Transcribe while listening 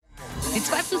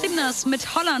Dinners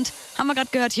mit Holland haben wir gerade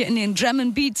gehört hier in den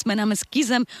Drum & Beats. Mein Name ist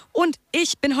Gizem und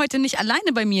ich bin heute nicht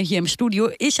alleine bei mir hier im Studio.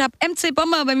 Ich habe MC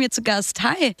Bomber bei mir zu Gast.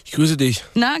 Hi. Ich grüße dich.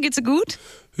 Na, geht's dir gut?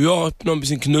 Ja, ich bin noch ein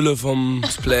bisschen Knülle vom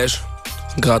Splash.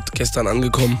 Bin gerade gestern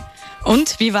angekommen.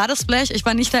 Und, wie war das Splash? Ich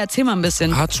war nicht da, erzähl mal ein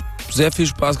bisschen. Hat sehr viel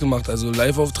Spaß gemacht. Also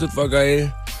Live-Auftritt war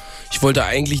geil. Ich wollte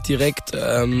eigentlich direkt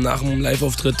nach dem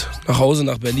Live-Auftritt nach Hause,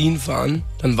 nach Berlin fahren.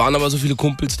 Dann waren aber so viele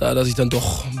Kumpels da, dass ich dann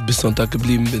doch bis Sonntag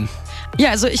geblieben bin.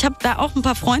 Ja, also ich habe da auch ein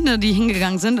paar Freunde, die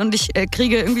hingegangen sind und ich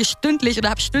kriege irgendwie stündlich oder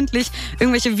habe stündlich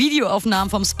irgendwelche Videoaufnahmen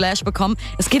vom Splash bekommen.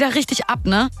 Es geht da richtig ab,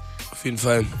 ne? Auf jeden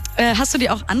Fall. Hast du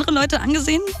dir auch andere Leute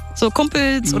angesehen? So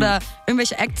Kumpels oder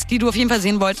irgendwelche Acts, die du auf jeden Fall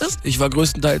sehen wolltest? Ich war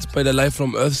größtenteils bei der Live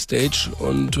from Earth Stage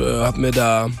und habe mir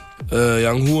da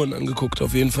Young Huren angeguckt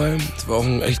auf jeden Fall. Das war auch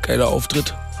ein echt geiler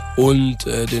Auftritt. Und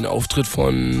den Auftritt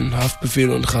von Haftbefehl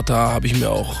und Chata habe ich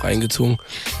mir auch reingezogen.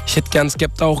 Ich hätte gern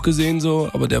Skepta auch gesehen, so,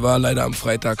 aber der war leider am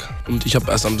Freitag und ich habe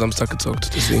erst am Samstag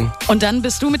gezockt, deswegen. Und dann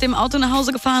bist du mit dem Auto nach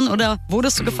Hause gefahren oder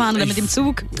wurdest du gefahren oder mit dem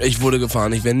Zug? Ich wurde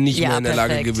gefahren, ich wäre nicht mehr in der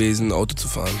Lage perfekt gewesen, Auto zu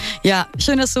fahren. Ja,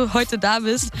 schön, dass du heute da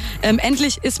bist.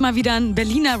 Endlich ist mal wieder ein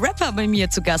Berliner Rapper bei mir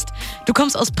zu Gast. Du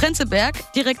kommst aus Prenzlberg,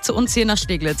 direkt zu uns hier nach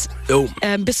Steglitz. Jo.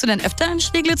 Bist du denn öfter in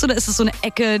Steglitz oder ist es so eine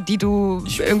Ecke, die du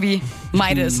irgendwie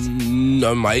meidest?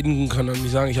 Na, meiden kann man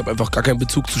nicht sagen. Ich habe einfach gar keinen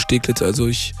Bezug zu Steglitz. Also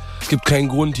es gibt keinen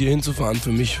Grund, hier hinzufahren für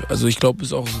mich. Also ich glaube, es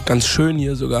ist auch ganz schön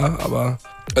hier sogar. Aber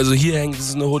also hier hängt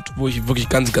es eine Hut, wo ich wirklich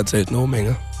ganz, ganz selten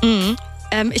rumhänge. Mhm.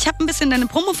 Ich habe ein bisschen deine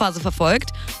Promophase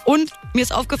verfolgt und mir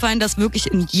ist aufgefallen, dass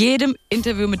wirklich in jedem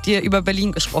Interview mit dir über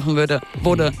Berlin gesprochen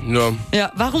wurde. Ja.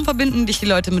 Ja, warum verbinden dich die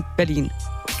Leute mit Berlin?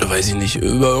 Weiß ich nicht,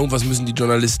 über irgendwas müssen die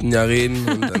Journalisten ja reden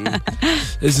und dann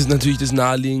ist es natürlich das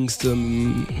Naheliegendste,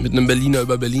 mit einem Berliner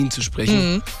über Berlin zu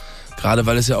sprechen. Mhm. Gerade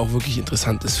weil es ja auch wirklich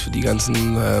interessant ist für die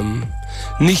ganzen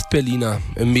Nicht-Berliner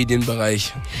im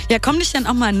Medienbereich. Ja, kommen dich dann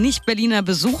auch mal Nicht-Berliner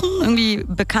besuchen? Irgendwie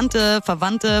Bekannte,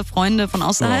 Verwandte, Freunde von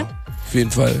außerhalb? Ja, auf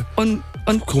jeden Fall. Und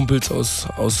Kumpels aus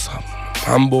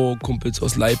Hamburg, Kumpels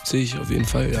aus Leipzig, auf jeden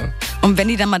Fall, ja. Und wenn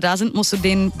die dann mal da sind, musst du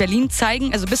denen Berlin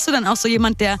zeigen? Also bist du dann auch so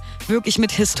jemand, der wirklich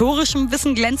mit historischem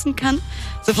Wissen glänzen kann?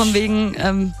 So von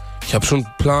wegen... Ich habe schon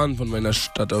einen Plan von meiner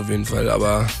Stadt auf jeden Fall,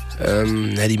 aber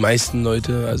die meisten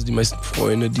Leute, also die meisten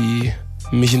Freunde, die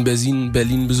mich in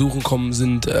Berlin besuchen kommen,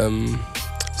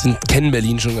 kennen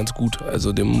Berlin schon ganz gut.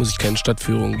 Also dem muss ich keine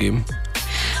Stadtführung geben.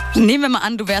 Nehmen wir mal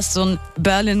an, du wärst so ein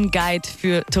Berlin-Guide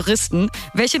für Touristen.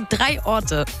 Welche 3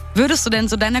 Orte würdest du denn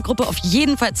so deiner Gruppe auf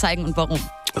jeden Fall zeigen und warum?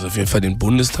 Also auf jeden Fall den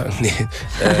Bundestag. Nee.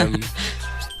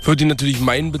 Würde ich natürlich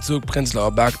meinen Bezirk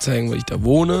Prenzlauer Berg zeigen, weil ich da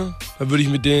wohne. Dann würde ich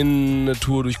mit denen eine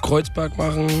Tour durch Kreuzberg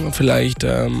machen, vielleicht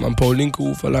am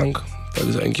Paul-Linke-Ufer lang, weil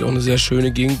das eigentlich auch eine sehr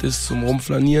schöne Gegend ist zum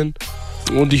Rumflanieren.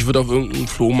 Und ich würde auf irgendeinen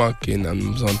Flohmarkt gehen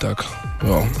am Sonntag.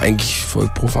 Ja, eigentlich voll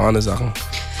profane Sachen.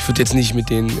 Ich würde jetzt nicht mit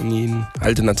denen in die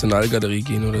alte Nationalgalerie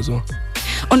gehen oder so.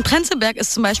 Und Prenzlberg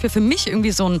ist zum Beispiel für mich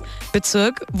irgendwie so ein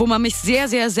Bezirk, wo man mich sehr,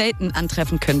 sehr selten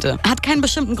antreffen könnte. Hat keinen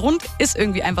bestimmten Grund, ist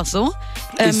irgendwie einfach so.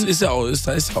 Da ist ja auch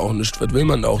nichts. Was will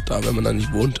man auch da, wenn man da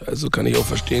nicht wohnt? Also kann ich auch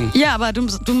verstehen. Ja, aber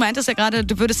du meintest ja gerade,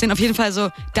 du würdest denen auf jeden Fall so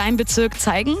deinen Bezirk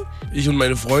zeigen. Ich und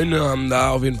meine Freunde haben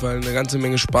da auf jeden Fall eine ganze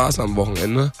Menge Spaß am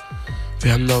Wochenende.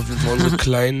 Wir haben da auf jeden Fall unsere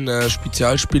kleinen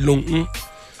Spezialspielunken,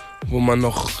 wo man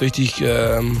noch richtig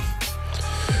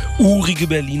urige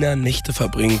Berliner Nächte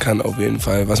verbringen kann auf jeden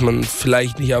Fall, was man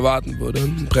vielleicht nicht erwarten würde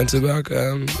in Prenzlberg,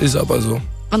 ist aber so.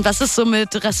 Und was ist so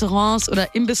mit Restaurants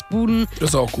oder Imbissbuden? Das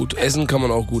ist auch gut. Essen kann man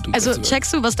auch gut in Prenzlberg. Also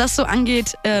checkst du, was das so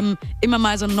angeht, immer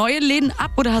mal so neue Läden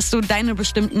ab oder hast du deine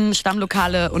bestimmten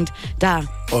Stammlokale und da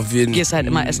gehst halt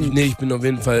immer essen? Nee, ich bin auf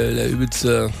jeden Fall der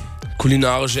übelste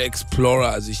kulinarische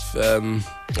Explorer. Also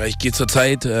ich gehe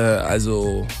zurzeit,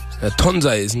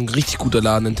 Tonsai ist ein richtig guter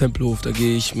Laden in Tempelhof. Da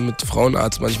gehe ich mit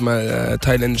Frauenarzt manchmal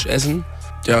thailändisch essen.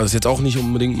 Ja, das ist jetzt auch nicht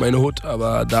unbedingt meine Hut,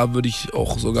 aber da würde ich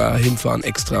auch sogar hinfahren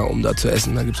extra, um da zu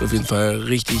essen. Da gibt es auf jeden Fall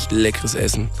richtig leckeres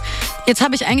Essen. Jetzt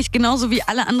habe ich eigentlich genauso wie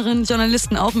alle anderen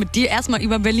Journalisten auch mit dir erstmal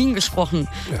über Berlin gesprochen.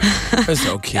 Ja, ist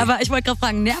ja okay. Aber ich wollte gerade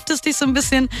fragen, nervt es dich so ein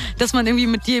bisschen, dass man irgendwie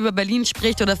mit dir über Berlin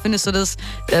spricht oder findest du das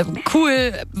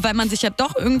cool, weil man sich ja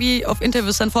doch irgendwie auf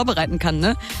Interviews dann vorbereiten kann,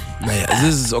 ne? Naja,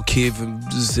 es ist okay.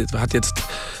 Es hat jetzt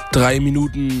 3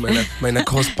 Minuten meiner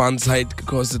kostbaren Zeit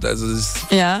gekostet. Also es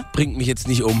bringt mich jetzt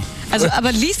nicht um. Also,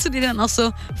 aber liest du dir dann auch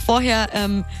so vorher,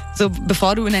 so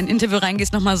bevor du in ein Interview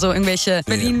reingehst, nochmal so irgendwelche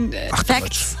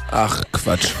Berlin-Facts? Ach,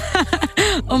 Quatsch.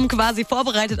 Um quasi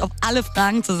vorbereitet auf alle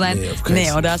Fragen zu sein.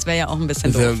 Nee, oder? Das wäre ja auch ein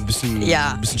bisschen doof. Das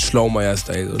wäre ein bisschen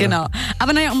Schlaumeier-Style, oder? Genau.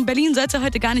 Aber naja, um Berlin soll es ja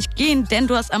heute gar nicht gehen, denn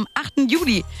du hast am 8.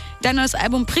 Juli dein neues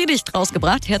Album Predigt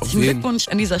rausgebracht. Herzlichen Glückwunsch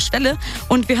an dieser Stelle.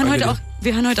 Und wir hören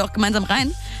heute auch gemeinsam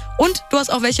rein. Und du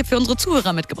hast auch welche für unsere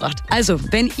Zuhörer mitgebracht. Also,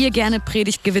 wenn ihr gerne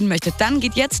Predigt gewinnen möchtet, dann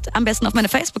geht jetzt am besten auf meine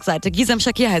Facebook-Seite. Gizem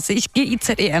Shakir heiße ich,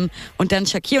 Gizem und dann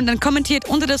Shakir. Und dann kommentiert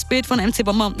unter das Bild von MC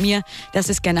Bomber und mir, dass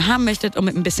ihr es gerne haben möchtet. Und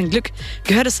mit ein bisschen Glück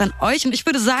gehört es an euch. Und ich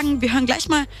würde sagen, wir hören gleich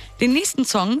mal den nächsten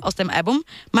Song aus dem Album.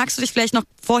 Magst du dich vielleicht noch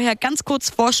vorher ganz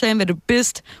kurz vorstellen, wer du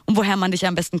bist und woher man dich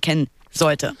am besten kennen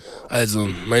sollte? Also,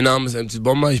 mein Name ist MC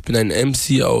Bomber. Ich bin ein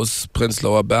MC aus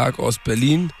Prenzlauer Berg, aus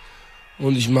Berlin.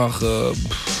 Und ich mache,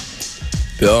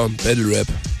 Battle Rap.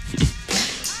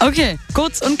 Okay,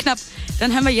 kurz und knapp.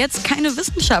 Dann haben wir jetzt keine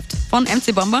Wissenschaft von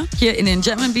MC Bomber hier in den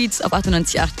German Beats auf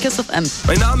 98.8 Kiss FM.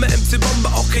 Mein Name MC Bomber,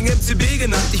 auch King MCB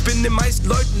genannt. Ich bin den meisten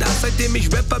Leuten erst seitdem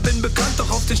ich Rapper bin bekannt. Doch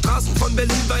auf den Straßen von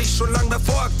Berlin war ich schon lang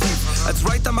davor aktiv. Als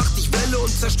Writer machte ich Welle und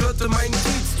zerstörte meinen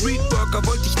Beat. Streetworker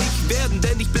wollte ich nicht werden,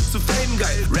 denn ich bin zu fame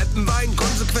geil. Rappen war ein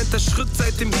konsequenter Schritt,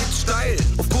 seitdem geht's steil.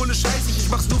 Auf Kohle scheiß ich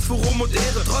mach's nur für Ruhm und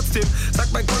Ehre. Trotzdem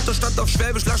sagt mein Kontostand auf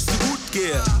Schwäbisch, lass so gut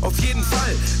gehe. Auf jeden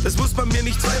Fall, das muss man mir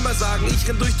nicht zweimal sagen. Ich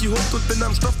renn durch die Hut und bin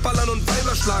am Stoffballern und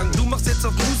Weiber schlagen. Du machst jetzt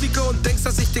auf Musiker und denkst,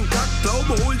 dass ich den Kack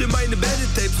glaube. Hol dir meine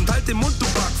Battle-Tapes und halt den Mund, du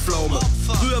Backpflaume.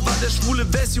 Früher war der schwule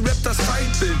Wessi-Rap das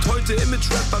Feindbild. Heute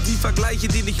Image-Rapper wie Vergleiche,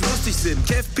 die nicht lustig sind.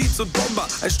 Kev, Beats und Bomber,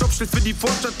 ein Stoppschild für die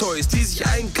Vorstadt-Toys, die sich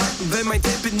einkacken, wenn mein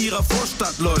Tape in ihrer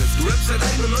Vorstadt läuft. Du rappst seit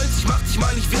 91, macht dich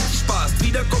mal nicht wirklich Spaß.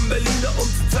 Wieder kommen Berliner, um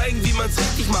zu zeigen, wie man's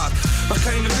richtig macht. Mach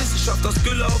keine Wissenschaft aus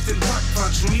Gülle auf den Takt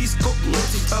quatschen, mies gucken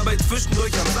und sich dabei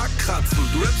zwischendurch am Sack kratzen.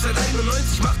 Du rappst seit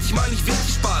 91, macht dich mal nicht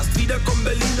wirklich Spaß. Wieder kommen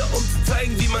Berliner, um zu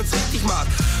zeigen, wie man's richtig macht.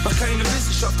 Mach keine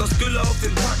Wissenschaft aus Gülle auf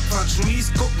den Takt quatschen,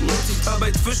 mies gucken und sich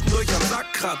dabei zwischendurch am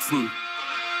Sack kratzen.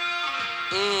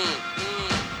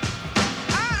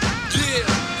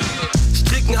 Ich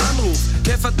krieg einen Anruf,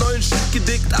 Kev hat neuen Shit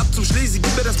gedickt. Ab zum Schlesi,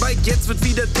 gib mir das Mic, jetzt wird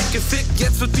wieder dick gefickt.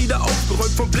 Jetzt wird wieder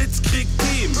aufgeräumt vom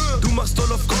Blitzkrieg-Team. Du machst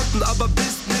doll auf Grotten, aber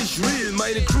bist nicht real.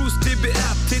 Meine Crews,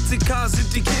 TBR, TCK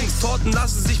sind die Kings. Torten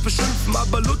lassen sich beschimpfen,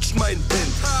 aber lutsch mein Pin.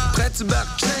 Pretzelberg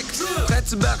checkt,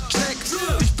 Pretzelberg checkt.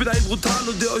 Ich bin ein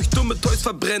Brutalo, der euch dumme Toys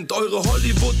verbrennt. Eure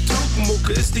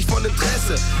Hollywood-Türkenmucke ist nicht von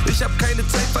Interesse. Ich hab keine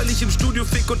Zeit, weil ich im Studio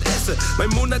fick und esse. Mein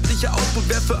monatlicher Output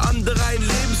wär für andere ein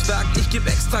Lebenswerk. Ich geb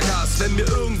extra Gas, wenn mir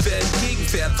irgendwer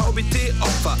entgegenfährt.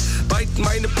 VBT-Opfer, beiten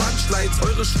meine Punchlines.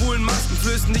 Eure schwulen Masken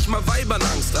flößen nicht mal Weibern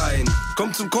Angst ein.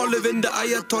 Komm zum Kolle, wenn der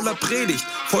Ayatollah predigt.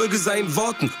 Folge seinen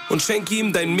Worten und schenke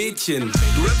ihm dein Mädchen.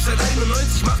 Du rappst seit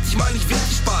 91, macht dich mal nicht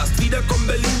wirklich Spaß. Wieder kommen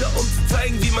Berliner, um zu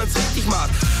zeigen, wie man's richtig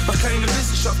macht. Mach keine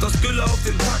Wissenschaft aus Gülle auf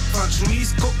den Takt quatschen,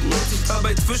 mies gucken und sich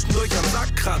dabei zwischendurch am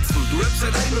Sack kratzen. Du rappst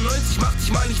seit 91, macht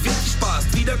dich mal nicht wirklich Spaß.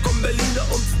 Wieder kommen Berliner,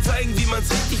 um zu zeigen, wie man's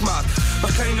richtig macht.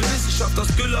 Mach keine Wissenschaft aus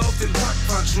Gülle auf den Takt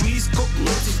quatschen, mies gucken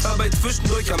und sich dabei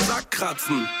zwischendurch am Sack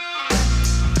kratzen.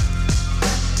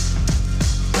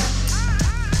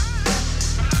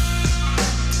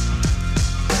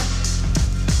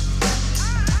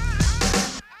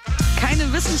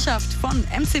 Keine Wissenschaft von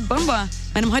MC Bomber,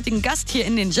 meinem heutigen Gast hier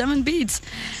in den German Beats.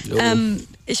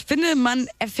 Ich finde, man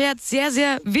erfährt sehr,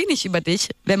 sehr wenig über dich,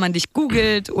 wenn man dich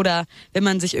googelt oder wenn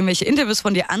man sich irgendwelche Interviews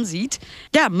von dir ansieht.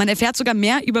 Ja, man erfährt sogar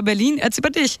mehr über Berlin als über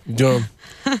dich. Ja.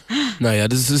 Naja,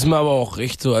 das ist mir aber auch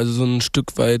recht so. Also so ein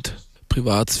Stück weit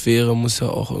Privatsphäre muss ja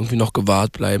auch irgendwie noch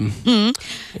gewahrt bleiben. Mhm.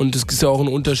 Und es ist ja auch ein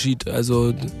Unterschied.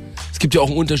 Also es gibt ja auch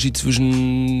einen Unterschied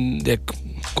zwischen der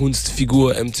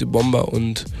Kunstfigur MC Bomber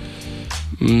und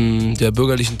der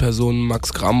bürgerlichen Person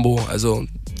Max Grambo. Also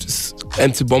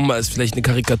MC Bomber ist vielleicht eine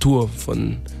Karikatur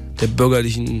von der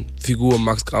bürgerlichen Figur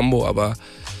Max Grambo, aber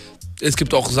es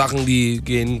gibt auch Sachen, die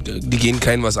gehen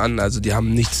keinem was an. Also die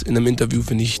haben nichts in einem Interview,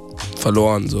 finde ich,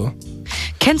 verloren. So.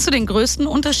 Kennst du den größten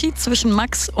Unterschied zwischen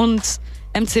Max und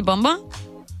MC Bomber?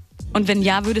 Und wenn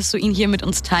ja, würdest du ihn hier mit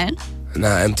uns teilen?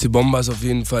 Na, MC Bomber ist auf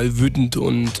jeden Fall wütend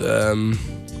und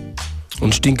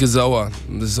stinke sauer.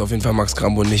 Und das ist auf jeden Fall Max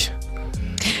Grambo nicht.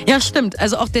 Ja, stimmt.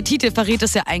 Also auch der Titel verrät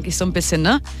es ja eigentlich so ein bisschen,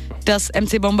 ne? Dass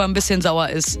MC Bomber ein bisschen sauer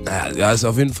ist. Ja, ist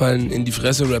auf jeden Fall ein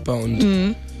In-die-Fresse-Rapper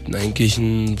und eigentlich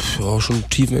ein schon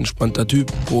tiefenentspannter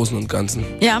Typ, im Großen und Ganzen.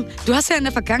 Ja, du hast ja in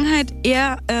der Vergangenheit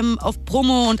eher auf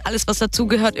Promo und alles, was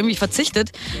dazugehört, irgendwie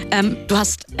verzichtet. Du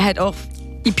hast halt auch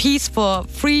EPs for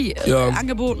free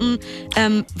angeboten.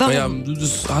 Warum?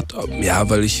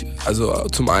 Weil ich, also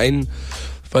zum einen,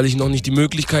 weil ich noch nicht die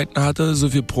Möglichkeiten hatte, so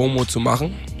viel Promo zu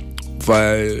machen.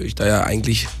 Weil ich da ja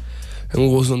eigentlich im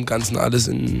Großen und Ganzen alles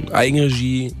in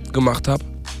Eigenregie gemacht habe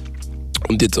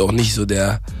und jetzt auch nicht so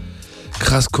der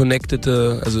krass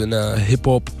connectede, also in der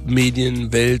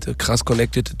Hip-Hop-Medienwelt krass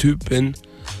connectede Typ bin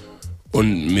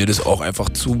und mir das auch einfach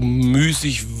zu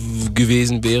müßig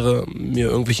gewesen wäre, mir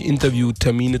irgendwelche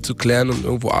Interviewtermine zu klären und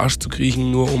irgendwo Arsch zu kriechen,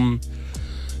 nur um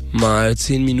mal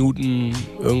 10 Minuten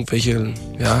irgendwelche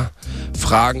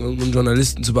Fragen irgendeinem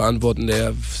Journalisten zu beantworten,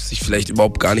 der sich vielleicht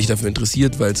überhaupt gar nicht dafür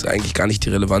interessiert, weil es eigentlich gar nicht die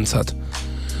Relevanz hat.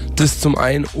 Das zum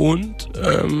einen und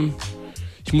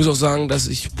ich muss auch sagen, dass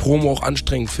ich Promo auch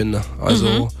anstrengend finde.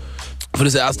 Also für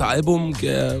das erste Album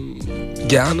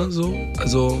gerne so.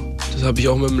 Also das habe ich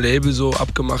auch mit dem Label so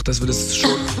abgemacht, dass wir das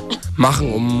schon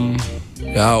machen, um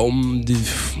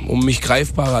mich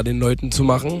greifbarer den Leuten zu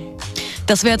machen.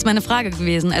 Das wäre jetzt meine Frage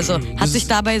gewesen. Also hat sich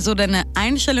dabei so deine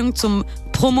Einstellung zum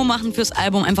Promo-Machen fürs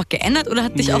Album einfach geändert oder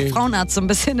hat dich auch Frauenarzt so ein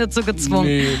bisschen dazu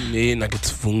gezwungen?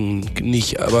 Gezwungen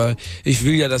nicht. Aber ich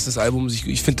will ja, dass das Album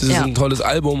ich finde, das ist ein tolles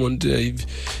Album und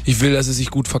ich will, dass es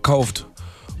sich gut verkauft.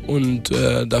 Und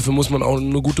dafür muss man auch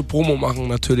eine gute Promo machen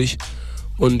natürlich.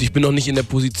 Und ich bin noch nicht in der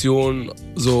Position,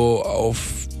 so auf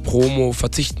Promo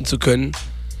verzichten zu können.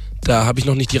 Da habe ich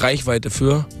noch nicht die Reichweite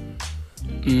für.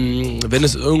 Wenn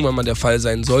es irgendwann mal der Fall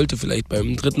sein sollte, vielleicht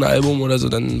beim dritten Album oder so,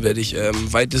 dann werde ich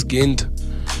weitestgehend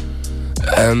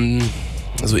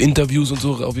also Interviews und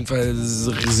so auf jeden Fall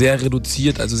sehr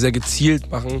reduziert, also sehr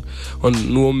gezielt machen und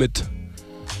nur mit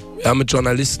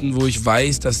Journalisten, wo ich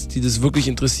weiß, dass die das wirklich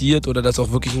interessiert oder dass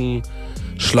auch wirklich ein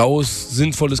schlaues,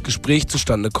 sinnvolles Gespräch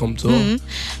zustande kommt. So.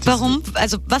 Warum?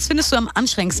 Also was findest du am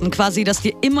anstrengendsten quasi, dass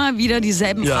dir immer wieder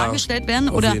dieselben Fragen gestellt werden?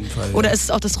 Auf jeden Fall, oder ist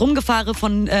es auch das Rumgefahre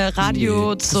von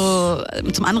Radio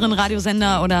zum anderen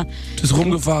Radiosender? Oder? Das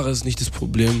Rumgefahre ist nicht das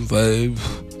Problem, weil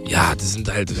das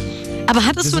sind halt... Aber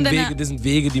hattest du das sind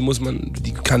Wege,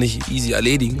 die kann ich easy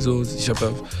erledigen. So, ich habe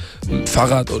ja ein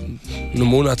Fahrrad und eine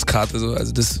Monatskarte, so.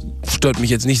 Also das stört mich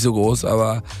jetzt nicht so groß,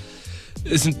 aber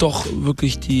es sind doch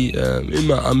wirklich die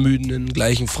immer ermüdenden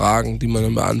gleichen Fragen, die man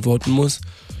dann beantworten muss.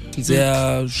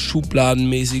 Sehr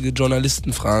schubladenmäßige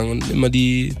Journalistenfragen und immer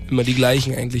die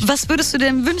gleichen eigentlich. Was würdest du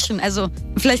denn wünschen? Also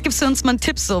vielleicht gibst du uns mal einen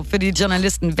Tipp so für die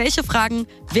Journalisten. Welche Fragen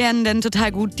wären denn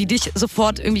total gut, die dich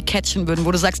sofort irgendwie catchen würden,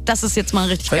 wo du sagst, das ist jetzt mal ein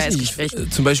richtig geiles Gespräch?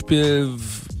 Zum Beispiel,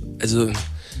 also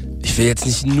ich will jetzt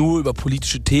nicht nur über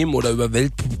politische Themen oder über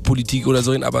Weltpolitik oder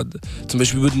so reden, aber zum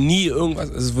Beispiel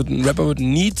ein Rapper wird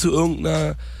nie zu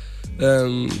irgendeiner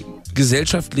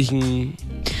gesellschaftlichen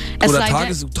oder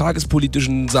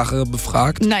tagespolitischen Sache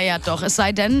befragt. Naja, doch. Es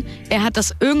sei denn, er hat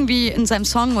das irgendwie in seinem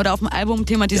Song oder auf dem Album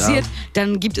thematisiert,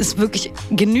 dann gibt es wirklich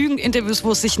genügend Interviews,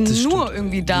 wo es sich nur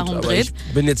irgendwie darum dreht.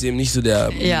 Ich bin jetzt eben nicht so der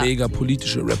mega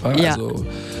politische Rapper, also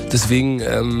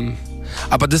deswegen...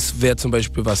 aber das wäre zum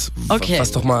Beispiel was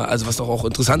doch auch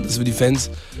interessant ist für die Fans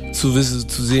zu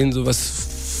sehen, so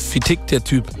wie tickt der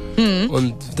Typ.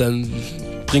 Und dann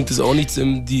bringt es auch nichts,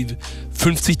 die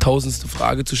 50.000.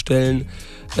 Frage zu stellen.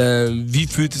 Wie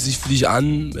fühlt es sich für dich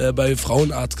an, bei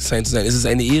Frauenarzt gesigned zu sein? Ist es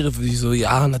eine Ehre für dich? So,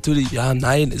 ja, natürlich, ja,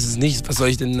 nein, ist es nicht. Was soll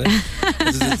ich denn?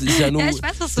 Das ist ja nur, ich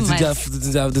weiß, was du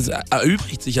meinst. Das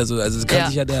erübrigt sich ja so. Also das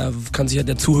kann sich ja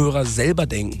der Zuhörer selber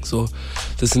denken. So,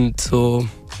 das sind so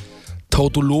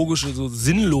tautologische, so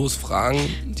sinnlos Fragen,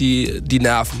 die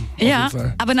nerven. Auf jeden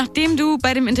Fall. Aber nachdem du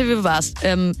bei dem Interview warst,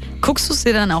 guckst du es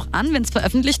dir dann auch an, wenn es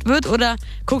veröffentlicht wird, oder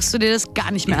guckst du dir das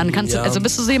gar nicht mehr an? Also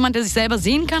bist du so jemand, der sich selber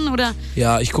sehen kann, oder?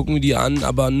 Ja, ich gucke mir die an,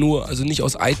 aber nicht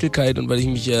aus Eitelkeit und weil ich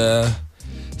mich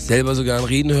selber so gern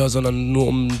reden höre, sondern nur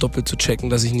um doppelt zu checken,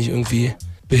 dass ich nicht irgendwie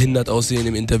behindert aussehe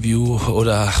im Interview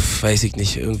oder, weiß ich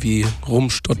nicht, irgendwie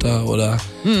rumstotter oder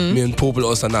mir ein Popel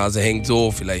aus der Nase hängt, so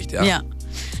vielleicht, ja.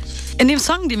 In dem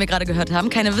Song, den wir gerade gehört haben,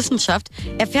 Keine Wissenschaft,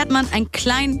 erfährt man ein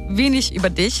klein wenig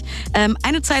über dich.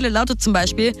 Eine Zeile lautet zum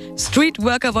Beispiel: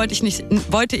 Streetworker wollte ich nicht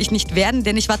werden,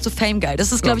 denn ich war zu famegeil.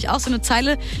 Das ist, glaube ich, auch so eine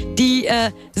Zeile, die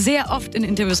sehr oft in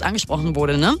Interviews angesprochen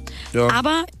wurde, ne? Ja.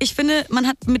 Aber ich finde, man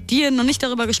hat mit dir noch nicht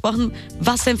darüber gesprochen,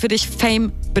 was denn für dich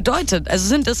Fame bedeutet. Also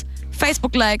sind es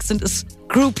Facebook-Likes, sind es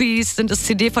Groupies, sind es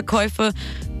CD-Verkäufe?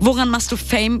 Woran machst du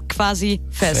Fame quasi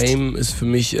fest? Fame ist für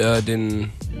mich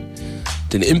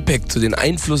den Impact, so den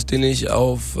Einfluss, den ich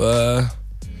auf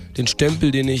den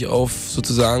Stempel, den ich auf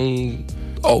sozusagen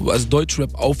also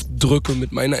Deutschrap aufdrücke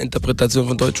mit meiner Interpretation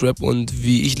von Deutschrap und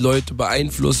wie ich Leute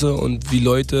beeinflusse und wie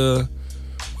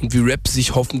Rap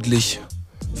sich hoffentlich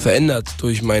verändert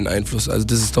durch meinen Einfluss. Also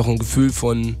das ist doch ein Gefühl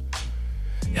von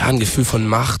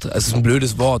Macht. Also es ist ein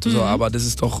blödes Wort, so, aber das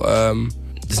ist doch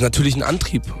das ist natürlich ein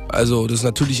Antrieb. Also das ist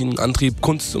natürlich ein Antrieb,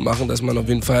 Kunst zu machen, dass man auf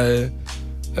jeden Fall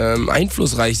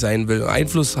einflussreich sein will,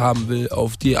 Einfluss haben will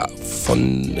auf die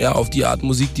Art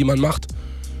Musik, die man macht.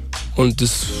 Und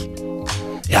das,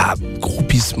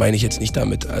 Groupies meine ich jetzt nicht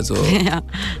damit. Also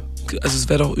es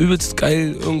wäre doch übelst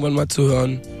geil, irgendwann mal zu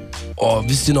hören. Oh,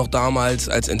 wisst ihr noch damals,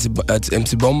 als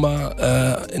MC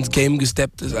Bomber ins Game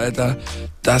gesteppt ist, Alter,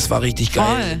 das war richtig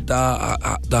geil. Da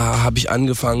habe ich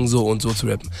angefangen, so und so zu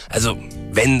rappen. Also,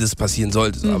 wenn das passieren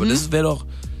sollte. Aber das wäre doch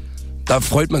da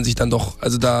freut man sich dann doch.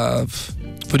 Also da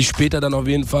würde ich später dann auf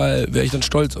jeden Fall, wäre ich dann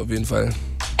stolz auf jeden Fall.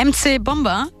 MC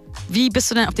Bomber, wie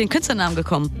bist du denn auf den Künstlernamen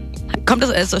gekommen?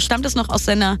 Stammt das noch aus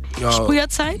deiner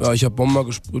Sprüherzeit? Ja, ich habe Bomber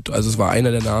gesprüht, also es war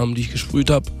einer der Namen, die ich gesprüht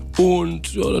habe.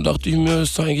 Und ja, dann dachte ich mir,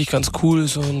 ist doch eigentlich ganz cool,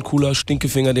 ist doch ein cooler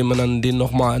Stinkefinger, den man dann den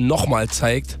nochmal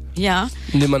zeigt. Ja.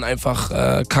 Indem man einfach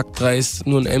kackdreist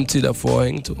nur ein MC davor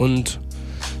hängt und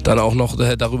dann auch noch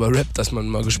darüber rappt, dass man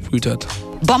mal gesprüht hat.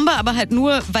 Bomber aber halt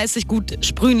nur, weil es sich gut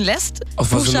sprühen lässt,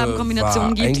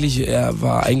 Buchstabenkombinationen gibt.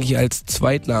 War eigentlich als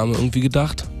Zweitname irgendwie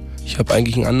gedacht. Ich habe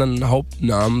eigentlich einen anderen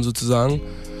Hauptnamen sozusagen.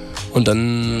 Und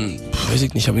dann, weiß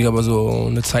ich nicht, habe ich aber so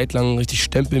eine Zeit lang richtig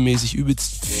stempelmäßig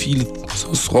übelst viele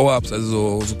so Throw-Ups,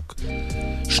 also so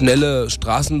schnelle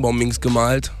Straßenbombings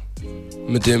gemalt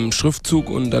mit dem Schriftzug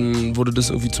und dann wurde das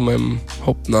irgendwie zu meinem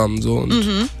Hauptnamen so. Und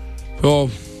ja,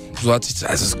 so hat sich,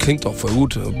 also es klingt doch voll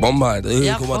gut. Bomber halt,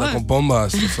 ja, guck mal, da kommt Bomber.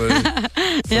 Ist voll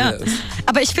ja.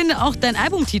 Aber ich finde auch, dein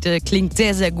Albumtitel klingt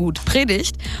sehr, sehr gut.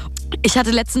 Predigt. Ich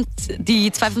hatte letztens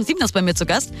die 257ers bei mir zu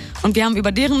Gast und wir haben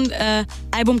über deren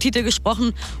Albumtitel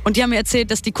gesprochen und die haben mir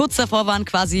erzählt, dass die kurz davor waren,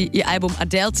 quasi ihr Album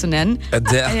Adele zu nennen.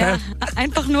 Adele? Ja,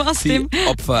 einfach nur aus dem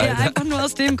Opfer, ja, einfach nur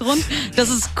aus dem Grund, dass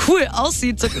es cool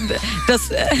aussieht,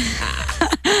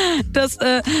 dass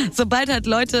sobald halt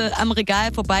Leute am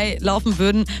Regal vorbeilaufen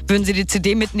würden sie die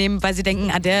CD mitnehmen, weil sie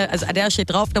denken, Adele steht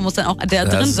drauf, da muss dann auch Adele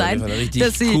drin sein. Eine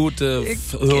richtig gute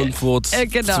Hirnfurz,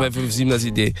 genau. 257ers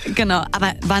Idee. Genau,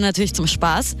 aber war natürlich zum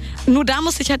Spaß. Nur da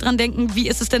muss ich halt dran denken, wie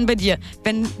ist es denn bei dir?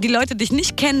 Wenn die Leute dich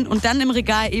nicht kennen und dann im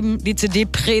Regal eben die CD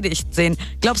Predigt sehen,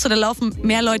 glaubst du, da laufen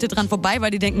mehr Leute dran vorbei,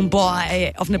 weil die denken, boah,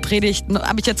 ey, auf eine Predigt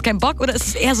habe ich jetzt keinen Bock, oder ist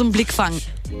es eher so ein Blickfang?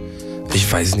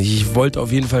 Ich weiß nicht, ich wollte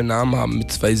auf jeden Fall einen Namen haben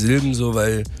mit 2 Silben, so,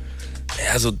 weil,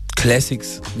 ja, so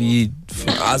Classics wie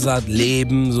von Azad,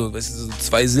 Leben, so, weißt du, so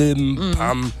 2 Silben,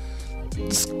 Pam,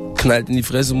 das knallt in die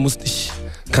Fresse,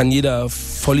 kann jeder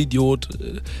Vollidiot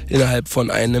innerhalb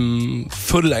von einem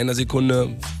Viertel einer Sekunde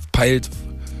peilt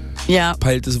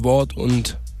das Wort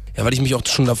und ja, weil ich mich auch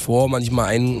schon davor manchmal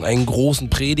einen großen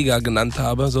Prediger genannt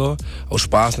habe, so, aus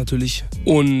Spaß natürlich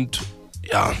und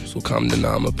ja, so kam der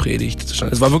Name Predigt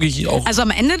zustande. Es war wirklich auch... Also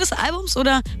am Ende des Albums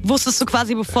oder wusstest du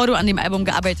quasi, bevor du an dem Album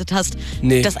gearbeitet hast,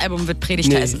 das Album wird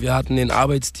Predigt heißen? Wir hatten den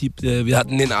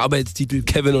Arbeitstitel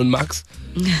Kevin und Max,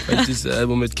 weil ich das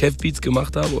Album mit Kev Beats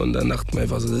gemacht habe und dann dachten wir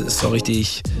einfach so, das ist doch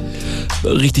richtig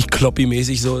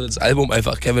Kloppy-mäßig so, das Album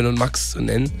einfach Kevin und Max zu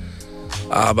nennen.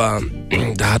 Aber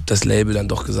da hat das Label dann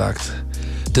doch gesagt,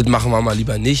 das machen wir mal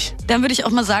lieber nicht. Dann würde ich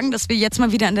auch mal sagen, dass wir jetzt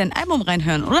mal wieder in dein Album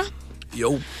reinhören, oder?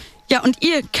 Jo. Ja, und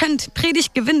ihr könnt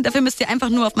Predigt gewinnen. Dafür müsst ihr einfach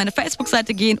nur auf meine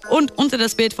Facebook-Seite gehen und unter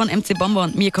das Bild von MC Bomber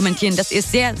und mir kommentieren, dass ihr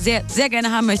es sehr, sehr, sehr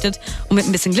gerne haben möchtet. Und mit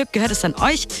ein bisschen Glück gehört es an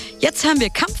euch. Jetzt hören wir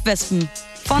Kampfwespen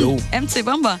von MC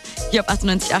Bomber hier auf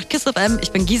 98.8 Kiss FM.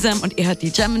 Ich bin Gizem und ihr hört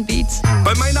die German Beats.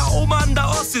 Bei meiner Oma an der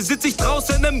Ostsee sitz ich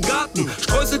draußen im Garten.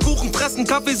 Streuselkuchen fressen,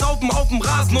 Kaffee saufen auf dem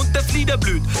Rasen und der Flieder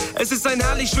blüht. Es ist ein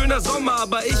herrlich schöner Sommer,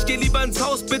 aber ich geh lieber ins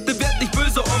Haus, bitte werd nicht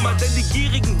böse, Oma. Denn die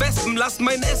gierigen Wespen lassen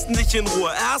mein Essen nicht in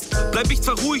Ruhe. Erst bleib ich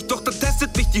zwar ruhig, doch dann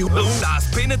testet mich die Hure. Das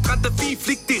penetrante Vieh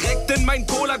fliegt direkt in mein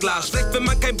Cola-Glas. Schlecht, wenn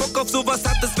man keinen Bock auf sowas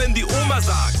hat, ist, wenn die Oma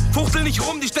sagt. Fuchtel nicht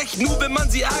rum, die stechen nur, wenn man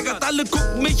sie ärgert. Alle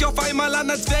gucken mich auf einmal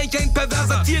an, als wär ich ein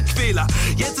perverser Tierquäler.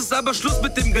 Jetzt ist aber Schluss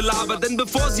mit dem Gelaber, denn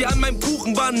bevor sie an meinem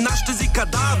Kuchen waren, naschte sie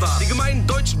Kadaver. Die gemeinen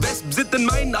deutschen Wespen sind in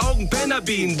meinen Augen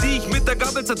Pennerbienen, die ich mit der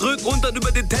Gabel zerdrück und dann über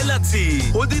den Teller zieh.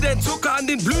 Hol dir den Zucker an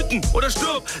den Blüten oder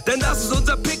stirb, denn das ist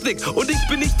unser Picknick und ich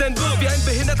bin nicht dein Wirt. Wie ein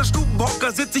behinderter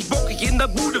Stubenhocker sitz ich bockig in der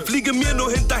Bude, fliege mir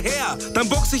nur hinterher, dann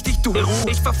box ich dich, du.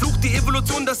 Ich verfluch die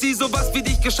Evolution, dass sie sowas wie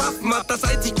dich geschaffen hat. Das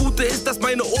einzig Gute ist, dass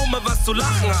meine Oma was zu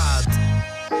lachen hat.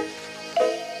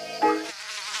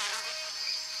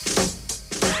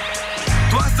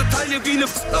 Taille wie eine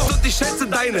und ich schätze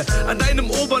deine an deinem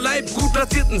Oberleib gut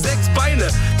platzierten 6 Beine.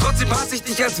 Trotzdem hasse ich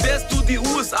dich, als wärst du die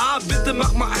USA. Bitte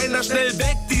mach mal einer schnell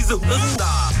weg, diese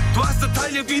da. Du hast eine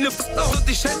Taille wie eine und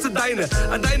ich schätze deine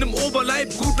an deinem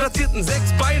Oberleib gut platzierten 6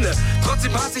 Beine.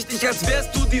 Trotzdem hasse ich dich, als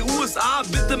wärst du die USA.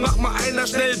 Bitte mach mal einer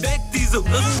schnell weg, diese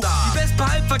da. Die Wespe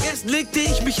halb vergessen, legte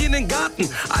ich mich in den Garten.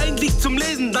 Eigentlich zum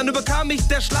Lesen, dann überkam mich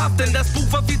der Schlaf, denn das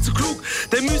Buch war viel zu klug.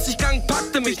 Der Müßiggang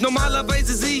packte mich,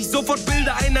 normalerweise sehe ich sofort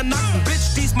Bilder einer nackten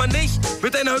Bitch, diesmal nicht.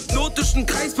 Mit einer hypnotischen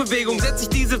Kreisbewegung setz ich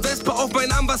diese Wespe auf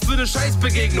meinen Arm, was für eine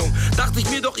Scheißbegegnung. Dachte ich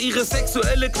mir doch, ihre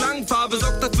sexuelle Klangfarbe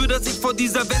sorgt dafür, dass ich vor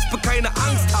dieser Wespe Wespe keine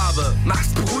Angst habe. Max,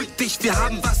 beruhig dich, wir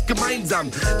haben was gemeinsam.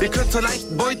 Wir können zur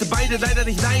leichten Beute beide leider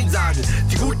nicht Nein sagen.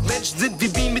 Die guten Menschen sind wie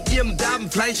Bienen mit ihrem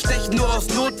Darbenfleisch, stechen nur aus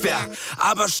Notwehr,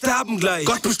 aber sterben gleich.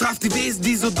 Gott bestraft die Wesen,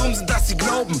 die so dumm sind, dass sie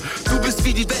glauben, du bist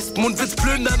wie die Wespen und willst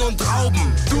plündern und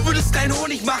rauben. Du würdest kein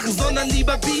Honig machen, sondern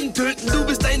lieber Bienen töten. Du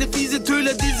bist eine fiese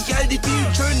Töle, die sich all die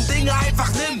vielen schönen Dinge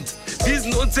einfach nimmt. Wir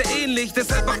sind uns sehr ähnlich,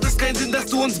 deshalb macht es keinen Sinn, dass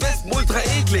du uns Wespen ultra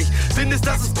eklig findest,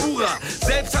 das ist purer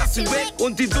Selbsthass weg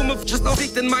und die dumme Schiss auf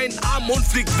liegt in meinen Armen und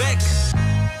fliegt weg.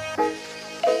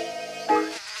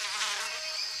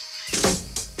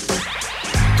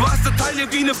 Du hast eine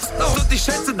Taille wie eine und ich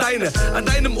schätze deine. An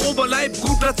deinem Oberleib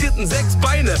gut platzierten 6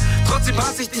 Beine. Trotzdem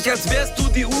hasse ich dich, als wärst du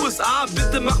die USA.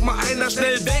 Bitte mach mal einer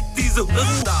schnell weg, diese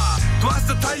da. Du hast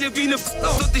eine Taille wie eine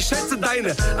und ich schätze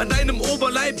deine. An deinem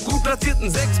Oberleib gut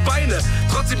platzierten 6 Beine.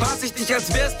 Trotzdem hasse ich dich,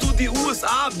 als wärst du die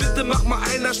USA. Bitte mach mal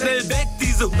einer schnell weg,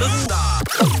 diese da.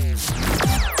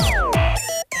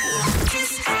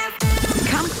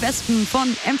 Kampfwespen von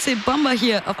MC Bomber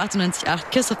hier auf 98.8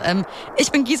 KISS FM.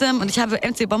 Ich bin Gizem und ich habe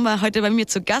MC Bomber heute bei mir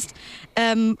zu Gast.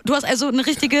 Du hast also eine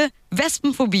richtige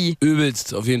Wespenphobie.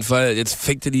 Übelst, auf jeden Fall. Jetzt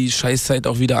fängt ja die Scheißzeit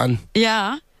auch wieder an.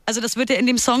 Ja, also das wird ja in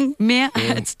dem Song mehr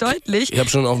als deutlich. Ich habe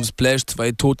schon auf dem Splash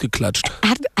 2 totgeklatscht.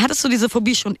 Hattest du diese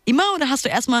Phobie schon immer oder hast du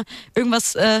erstmal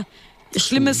irgendwas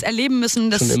Schlimmes erleben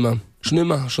müssen? Schon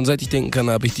immer. Schon seit ich denken kann,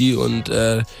 habe ich die. Und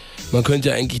man könnte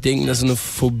ja eigentlich denken, dass so eine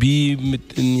Phobie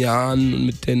mit den Jahren und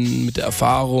mit der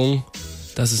Erfahrung,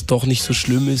 dass es doch nicht so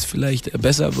schlimm ist, vielleicht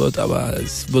besser wird, aber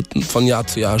es wird von Jahr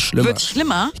zu Jahr schlimmer. Wird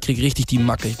schlimmer? Ich krieg richtig die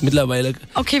Macke. Mittlerweile.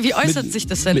 Okay, wie äußert sich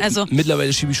das denn?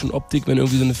 Mittlerweile schiebe ich schon Optik, wenn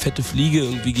irgendwie so eine fette Fliege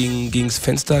irgendwie gegens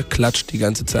Fenster klatscht die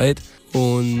ganze Zeit.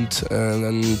 Und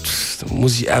dann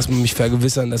muss ich erstmal mich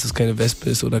vergewissern, dass es keine Wespe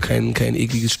ist oder kein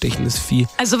ekliges, stechendes Vieh.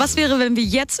 Also was wäre, wenn wir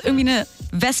jetzt irgendwie eine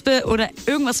Wespe oder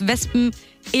irgendwas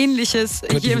Wespenähnliches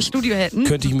hier im Studio hätten?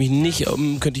 Könnte ich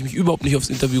mich überhaupt nicht aufs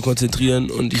Interview konzentrieren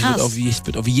und ich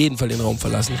würde auf jeden Fall den Raum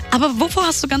verlassen. Aber wovor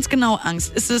hast du ganz genau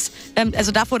Angst? Ist es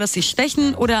also davor, dass sie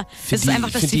stechen oder ist es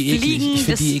einfach, dass sie fliegen? Ich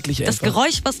finde die eklig das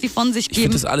Geräusch, was die von sich geben? Ich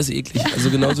finde das alles eklig. Also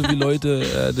genauso wie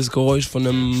Leute das Geräusch von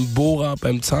einem Bohrer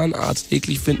beim Zahnarzt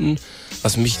eklig finden,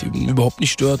 was mich überhaupt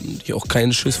nicht stört und ich auch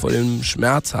keinen Schiss vor dem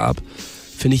Schmerz habe,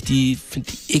 finde die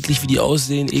eklig, wie die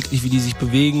aussehen, eklig, wie die sich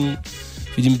bewegen,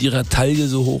 wie die mit ihrer Taille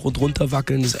so hoch und runter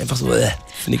wackeln. Das ist einfach so,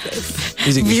 finde ich.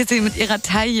 Wie sie mit ihrer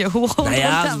Taille hoch und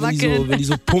runter wackeln. Wenn die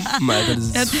so pumpen, Alter. Das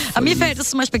ist aber mir fällt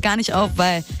es zum Beispiel gar nicht auf,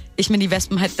 weil ich mir die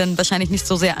Wespen halt dann wahrscheinlich nicht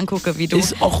so sehr angucke wie du.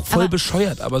 Ist auch voll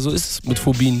bescheuert, aber so ist es mit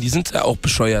Phobien. Die sind ja auch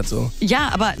bescheuert so. Ja,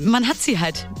 aber man hat sie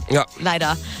halt. Ja.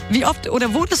 Leider. Wie oft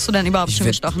oder wurdest du dann überhaupt schon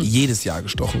gestochen? Jedes Jahr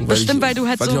gestochen. Bestimmt, weil du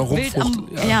halt so wild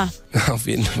auf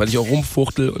jeden Fall, weil ich auch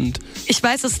rumfuchtel und... Ich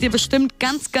weiß, dass dir bestimmt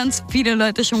ganz, ganz viele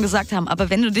Leute schon gesagt haben, aber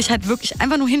wenn du dich halt wirklich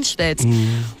einfach nur hinstellst.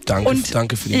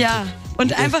 Danke für die Ja,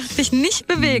 und einfach dich nicht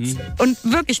bewegst und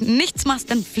wirklich nichts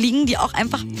machst, dann fliegen die auch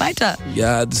einfach weiter.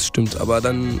 Ja, das stimmt, aber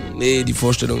dann, die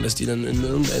Vorstellung, dass die dann in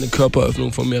irgendeine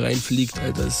Körperöffnung von mir reinfliegt,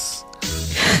 halt, das...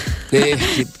 Nee,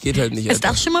 geht halt nicht. Ist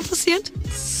das schon mal passiert?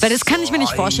 Weil das kann ich mir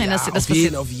nicht vorstellen, dass das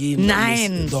passiert. Auf jeden.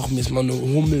 Nein. Doch, mir ist mal eine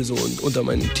Hummel so unter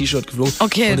mein T-Shirt geflogen.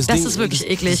 Okay, das ist wirklich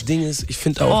eklig. Das Ding ist, ich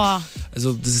finde auch,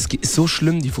 also das ist so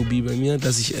schlimm, die Phobie bei mir,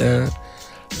 dass ich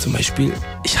zum Beispiel,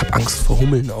 ich habe Angst vor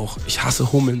Hummeln auch. Ich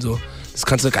hasse Hummeln so. Das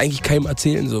kannst du eigentlich keinem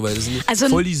erzählen, so, weil das sind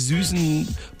voll die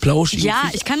süßen, plauschigen Ja,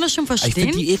 Viecher. Ich kann das schon verstehen. Ich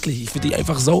finde die eklig. Ich finde die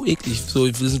einfach sau eklig. So,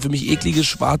 das sind für mich eklige,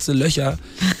 schwarze Löcher,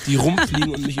 die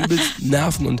rumfliegen und mich übelst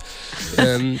nerven. Und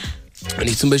wenn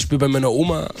ich zum Beispiel bei meiner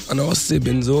Oma an der Ostsee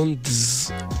bin, so, und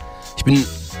ich bin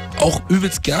auch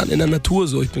übelst gern in der Natur,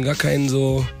 so. Ich bin gar kein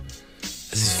so...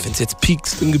 Also wenn es jetzt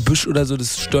piekst im Gebüsch oder so,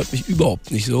 das stört mich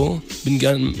überhaupt nicht so. Bin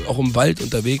gern auch im Wald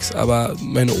unterwegs, aber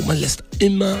meine Oma lässt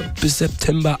immer bis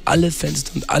September alle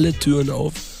Fenster und alle Türen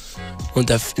auf. Und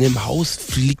da in dem Haus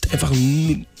fliegt einfach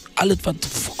alles, was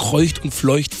kreucht und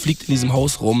fleucht, fliegt in diesem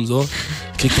Haus rum. So.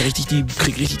 Krieg richtig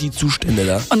die Zustände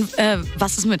da. Und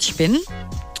was ist mit Spinnen?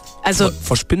 Also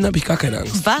vor Spinnen habe ich gar keine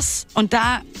Angst. Was? Und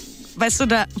da... Weißt du,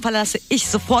 da verlasse ich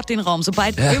sofort den Raum,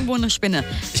 sobald irgendwo eine Spinne.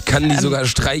 Ich kann die sogar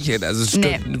streicheln. Also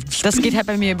das geht halt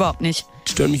bei mir überhaupt nicht.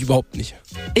 Stören mich überhaupt nicht.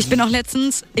 Ich bin auch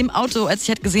letztens im Auto, als ich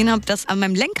halt gesehen habe, dass an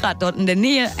meinem Lenkrad dort in der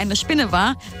Nähe eine Spinne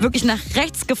war, wirklich nach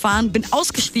rechts gefahren, bin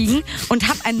ausgestiegen und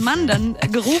habe einen Mann dann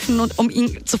gerufen, um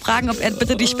ihn zu fragen, ob er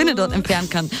bitte die Spinne dort entfernen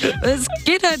kann. Es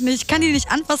geht halt nicht. Ich kann die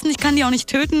nicht anfassen, ich kann die auch nicht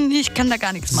töten, ich kann da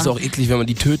gar nichts machen. Das ist auch eklig, wenn man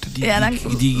die tötet.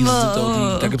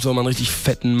 Da gibt es auch mal einen richtig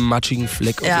fetten, matschigen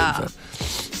Fleck auf jeden Fall.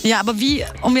 Ja, aber wie,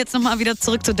 um jetzt nochmal wieder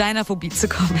zurück zu deiner Phobie zu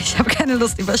kommen. Ich habe keine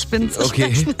Lust, über Spinnen zu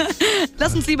sprechen.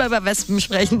 Lass uns lieber über Wespen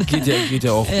sprechen. Geht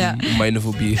ja auch um meine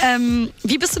Phobie.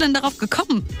 Wie bist du denn darauf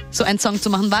gekommen, so einen Song zu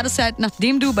machen? War das halt,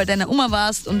 nachdem du bei deiner Oma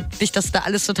warst und dich das da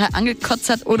alles total angekotzt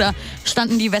hat? Oder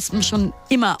standen die Wespen schon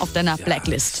immer auf deiner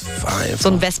Blacklist? So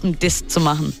einen Wespen-Diss zu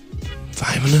machen? War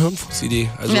einfach eine Hirnfuchsidee.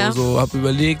 Also so hab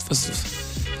überlegt,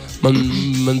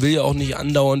 man will ja auch nicht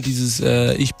andauernd dieses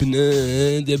ich bin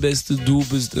der Beste, du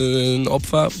bist ein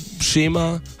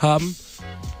Opfer-Schema haben.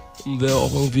 Und will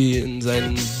auch irgendwie in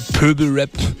seinen Pöbel-Rap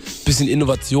ein bisschen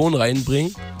Innovation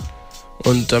reinbringen.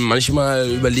 Und dann manchmal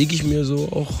überlege ich mir so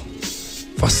auch,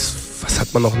 was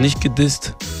hat man noch nicht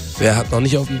gedisst? Wer hat noch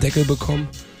nicht auf den Deckel bekommen?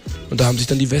 Und da haben sich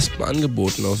dann die Wespen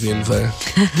angeboten, auf jeden Fall.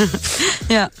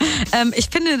 Ja, ich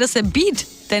finde, dass der Beat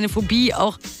deine Phobie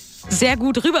auch sehr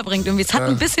gut rüberbringt. Irgendwie. Es hat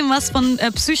ein bisschen was von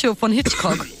Psycho von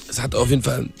Hitchcock. Es hat auf jeden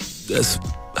Fall, es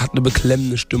hat eine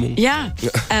beklemmende Stimmung. Ja.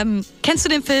 Kennst du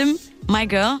den Film My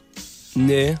Girl?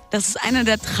 Nee. Das ist einer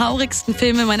der traurigsten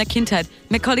Filme meiner Kindheit.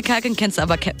 Macaulay Culkin kennst du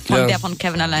aber der von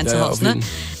Kevin allein zu Hause. Ne?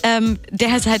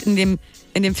 Der heißt halt in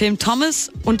dem Film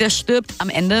Thomas und der stirbt am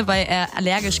Ende, weil er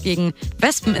allergisch gegen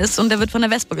Wespen ist und der wird von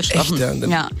der Wespe gestochen. Echt?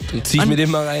 Dann zieh ich mir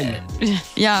den mal rein.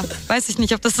 Ja, weiß ich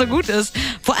nicht, ob das so gut ist.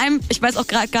 Vor allem, ich weiß auch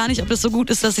gerade gar nicht, ob das so gut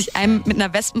ist, dass ich einem mit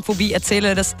einer Wespenphobie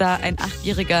erzähle, dass da ein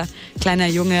 8-jähriger kleiner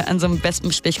Junge an so einem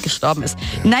Wespenstich gestorben ist.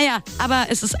 Ja. Naja, aber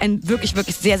es ist ein wirklich,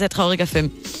 wirklich sehr, sehr trauriger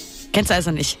Film. Kennst du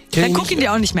also nicht? Dann guck ihn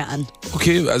dir auch nicht mehr an.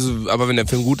 Okay, also, aber wenn der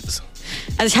Film gut ist.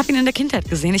 Also ich habe ihn in der Kindheit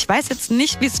gesehen. Ich weiß jetzt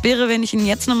nicht, wie es wäre, wenn ich ihn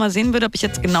jetzt nochmal sehen würde, ob ich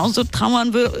jetzt genauso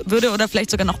trauern würde oder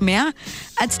vielleicht sogar noch mehr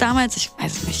als damals. Ich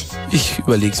weiß es nicht. Ich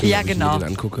überlege es mir, ob ich mir den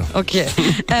angucke. Okay.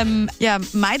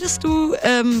 Meidest du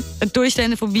durch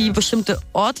deine Phobie bestimmte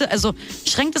Orte? Also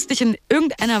schränkt es dich in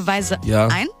irgendeiner Weise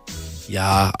ein?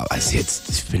 Ja, also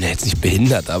ich bin ja jetzt nicht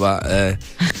behindert, aber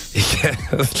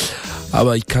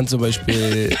aber ich kann zum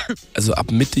Beispiel, also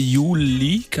ab Mitte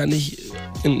Juli kann ich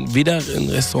weder in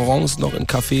Restaurants noch in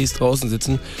Cafés draußen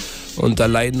sitzen und da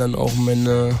leiden dann auch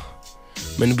meine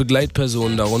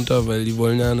Begleitpersonen darunter, weil die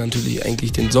wollen ja natürlich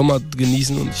eigentlich den Sommer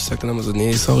genießen und ich sag dann immer so,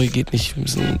 nee, sorry, geht nicht, wir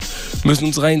müssen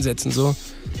uns reinsetzen, so,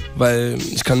 weil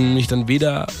ich kann mich dann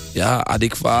weder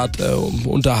adäquat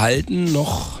unterhalten,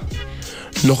 noch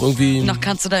irgendwie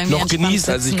kannst du da irgendwie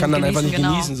genießen. Also ich kann dann einfach nicht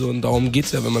genießen. So. Und darum geht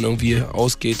es ja, wenn man irgendwie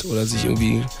ausgeht oder sich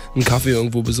irgendwie einen Kaffee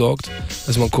irgendwo besorgt,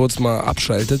 dass man kurz mal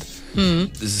abschaltet.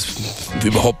 Das ist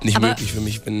überhaupt nicht möglich für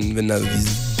mich, wenn da diese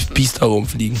Biester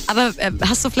rumfliegen. Aber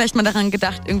hast du vielleicht mal daran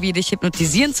gedacht, irgendwie dich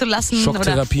hypnotisieren zu lassen?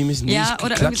 Schocktherapie müssen die. Ja,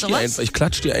 Ich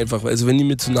klatsch die einfach. Also wenn die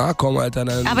mir zu nahe kommen, Alter,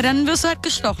 dann... Aber dann wirst du halt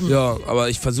gestochen. Ja, aber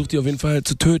ich versuche die auf jeden Fall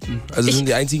zu töten. Also das sind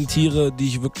die einzigen Tiere, die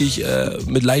ich wirklich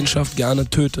mit Leidenschaft gerne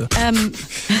töte.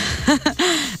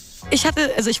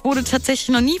 Ich wurde tatsächlich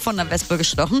noch nie von einer Wespe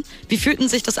gestochen. Wie fühlten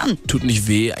sich das an? Tut nicht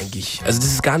weh eigentlich. Also das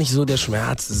ist gar nicht so der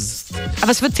Schmerz.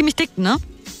 Aber es wird ziemlich dick, ne?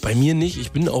 Bei mir nicht.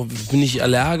 Ich bin nicht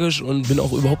allergisch und bin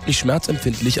auch überhaupt nicht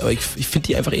schmerzempfindlich, aber ich finde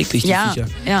die einfach eklig, die Viecher.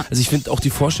 Ja. Also ich finde auch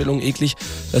die Vorstellung eklig,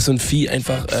 dass so ein Vieh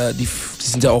einfach, die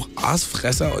sind ja auch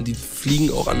Aasfresser und die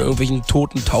fliegen auch an irgendwelchen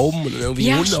toten Tauben und an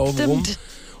irgendwelchen Hundehaufen rum.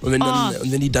 Und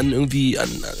wenn die dann irgendwie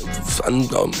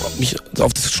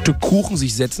auf das Stück Kuchen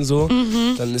sich setzen, so,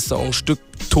 dann ist da auch ein Stück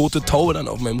tote Taube dann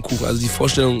auf meinem Kuchen. Also die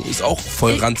Vorstellung ist auch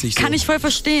voll ranzig. Kann ich voll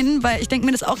verstehen, weil ich denke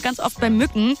mir das auch ganz oft bei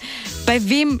Mücken. Bei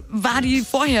wem war die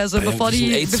vorher so, bevor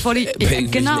die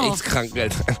genau. AIDS-krank,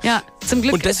 Alter. Ja, zum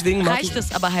Glück und deswegen reicht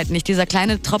es aber halt nicht. Dieser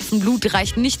kleine Tropfen Blut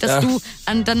reicht nicht, dass du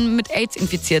dann mit AIDS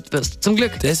infiziert wirst. Zum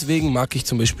Glück. Deswegen mag ich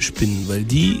zum Beispiel Spinnen, weil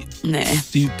die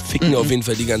ficken auf jeden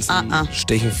Fall die ganzen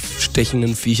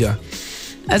stechenden Viecher.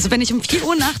 Also wenn ich um 4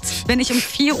 Uhr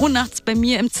nachts bei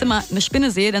mir im Zimmer eine Spinne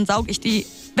sehe, dann sauge ich die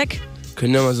weg.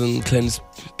 Können ja mal so ein kleines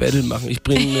Battle machen. Ich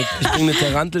bringe eine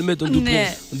Tarantel mit und du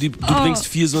bringst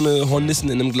 4 so eine Hornissen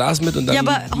in einem Glas mit. Und dann, ja,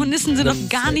 aber Hornissen sind doch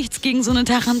gar nichts gegen so eine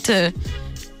Tarantel.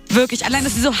 Wirklich, allein,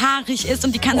 dass sie so haarig ist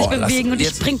und die kann sich bewegen und die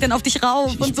springt dann auf dich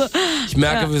rauf und so. Ich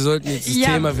merke, wir sollten jetzt das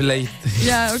Thema vielleicht...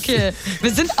 Ja, okay.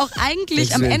 Wir sind auch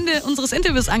eigentlich am Ende unseres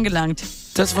Interviews angelangt.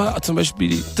 Das war zum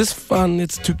Beispiel, das waren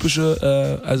jetzt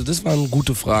typische, das waren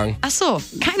gute Fragen. Ach so,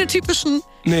 keine typischen...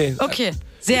 Nee. Okay,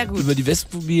 sehr gut. Über die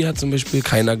Wespenphobie hat zum Beispiel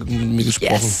keiner mit mir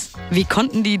gesprochen. Yes. Wie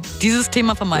konnten die dieses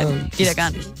Thema vermeiden? Geht ja gar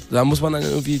nicht. Da muss man dann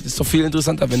irgendwie, das ist doch viel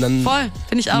interessanter, wenn dann voll,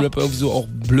 finde ich auch. Ein Rapper irgendwie so auch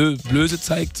Blöße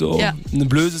zeigt, so eine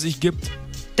Blöße sich gibt.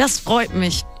 Das freut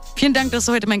mich. Vielen Dank, dass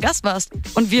du heute mein Gast warst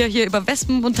und wir hier über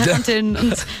Wespen und Taranteln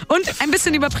und ein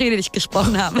bisschen über Predigt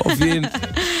gesprochen haben. Auf jeden.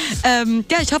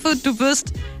 Ich hoffe, du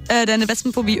wirst deine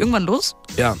Wespenphobie irgendwann los.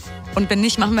 Ja. Und wenn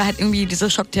nicht, machen wir halt irgendwie diese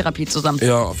Schocktherapie zusammen.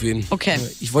 Ja, auf jeden Fall. Okay.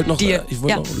 Ich wollte noch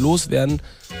loswerden,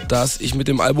 dass ich mit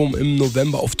dem Album im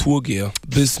November auf Tour gehe.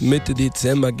 Bis Mitte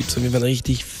Dezember gibt es auf jeden Fall eine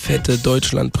richtig fette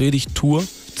Deutschland-Predigt-Tour.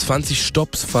 20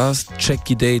 Stops fast, check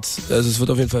die Dates. Also es wird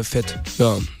auf jeden Fall fett.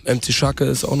 Ja, MC Schacke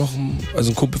ist auch noch,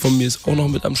 also ein Kumpel von mir ist auch noch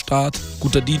mit am Start.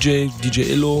 Guter DJ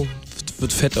Illo.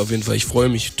 Wird fett auf jeden Fall. Ich freue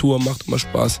mich. Tour macht immer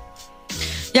Spaß.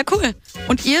 Ja, cool.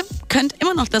 Und ihr könnt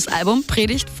immer noch das Album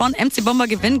Predigt von MC Bomber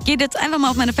gewinnen. Geht jetzt einfach mal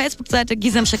auf meine Facebook-Seite,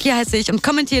 Gizem Shakir heiße ich, und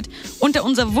kommentiert unter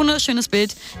unser wunderschönes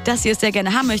Bild, dass ihr es sehr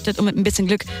gerne haben möchtet. Und mit ein bisschen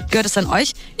Glück gehört es an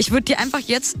euch. Ich würde dir einfach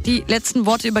jetzt die letzten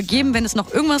Worte übergeben, wenn es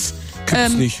noch irgendwas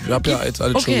Gibt's nicht. Ich habe ja jetzt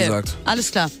alles schon gesagt.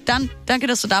 Alles klar. Dann danke,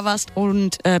 dass du da warst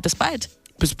und bis bald.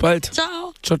 Bis bald.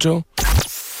 Ciao. Ciao, ciao.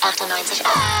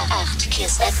 98,8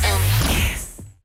 Kiss FM.